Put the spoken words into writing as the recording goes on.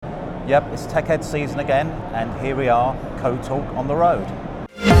Yep, it's TechEd season again, and here we are, Code Talk on the road.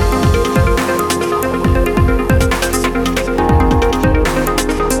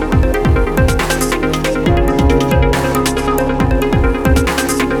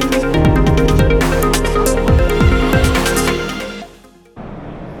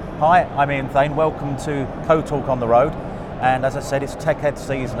 Hi, I'm Ian Thane. Welcome to Code Talk on the road, and as I said, it's TechEd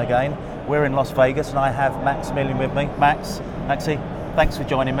season again. We're in Las Vegas, and I have Maximilian with me. Maxie, thanks for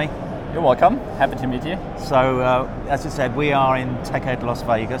joining me. You're welcome. Happy to meet you. So, as I said, we are in TechEd Las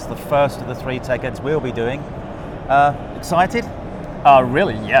Vegas, the first of the 3 TechEds we'll be doing. Excited?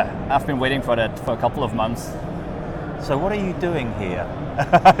 Really, yeah. I've been waiting for that for a couple of months. So what are you doing here?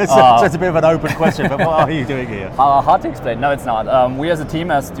 So it's a bit of an open question, but what are you doing here? Hard to explain. No, it's not. We as a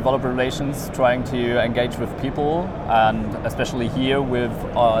team, as developer relations, trying to engage with people, and especially here with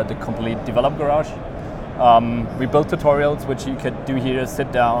the complete develop garage. We built tutorials, which you could do here,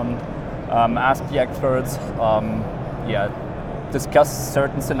 sit down, ask the experts, discuss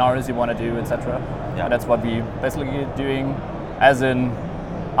certain scenarios you want to do, etc. Yeah. That's what we basically doing, as in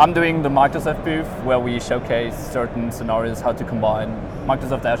I'm doing the Microsoft booth where we showcase certain scenarios, how to combine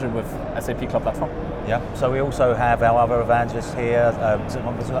Microsoft Azure with SAP Cloud Platform. Yeah, so we also have our other evangelists here,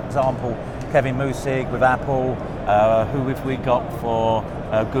 for example, Kevin Musig with Apple, who have we got for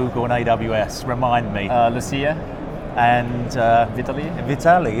Google and AWS? Remind me. Lucia. And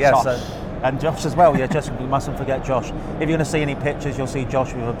Vitaly, yes. And Josh as well, you mustn't forget Josh. If you're going to see any pictures, you'll see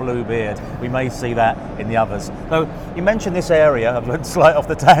Josh with a blue beard. We may see that in the others. So you mentioned this area, I've went slight off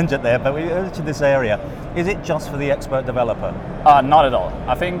the tangent there, but we mentioned this area. Is it just for the expert developer? Not at all.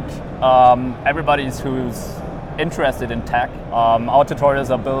 I think everybody who's interested in tech, our tutorials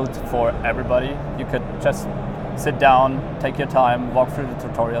are built for everybody. You could just sit down, take your time, walk through the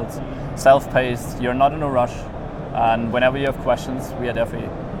tutorials, self-paced, you're not in a rush, and whenever you have questions, we are there for you.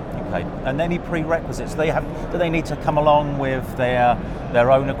 Okay. And any prerequisites? Do they need to come along with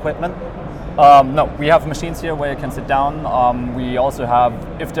their own equipment? No, we have machines here where you can sit down. We also have,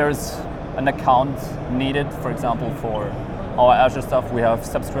 if there's an account needed, for example, for our Azure stuff, we have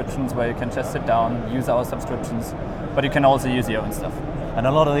subscriptions where you can just sit down, use our subscriptions, but you can also use your own stuff. And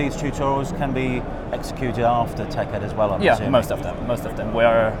a lot of these tutorials can be executed after TechEd as well, I'm assuming. Most of them.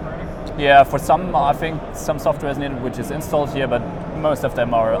 For some, I think some software is needed which is installed here, but most of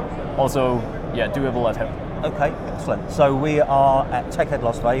them are also doable at home. Okay, excellent. So we are at TechEd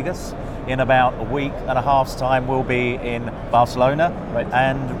Las Vegas. In about a week and a half's time, we'll be in Barcelona. Right.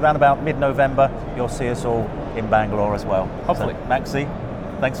 And around about mid-November, you'll see us all in Bangalore as well. Hopefully. So, Maxie,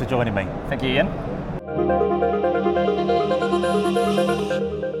 thanks for joining me. Thank you, Ian.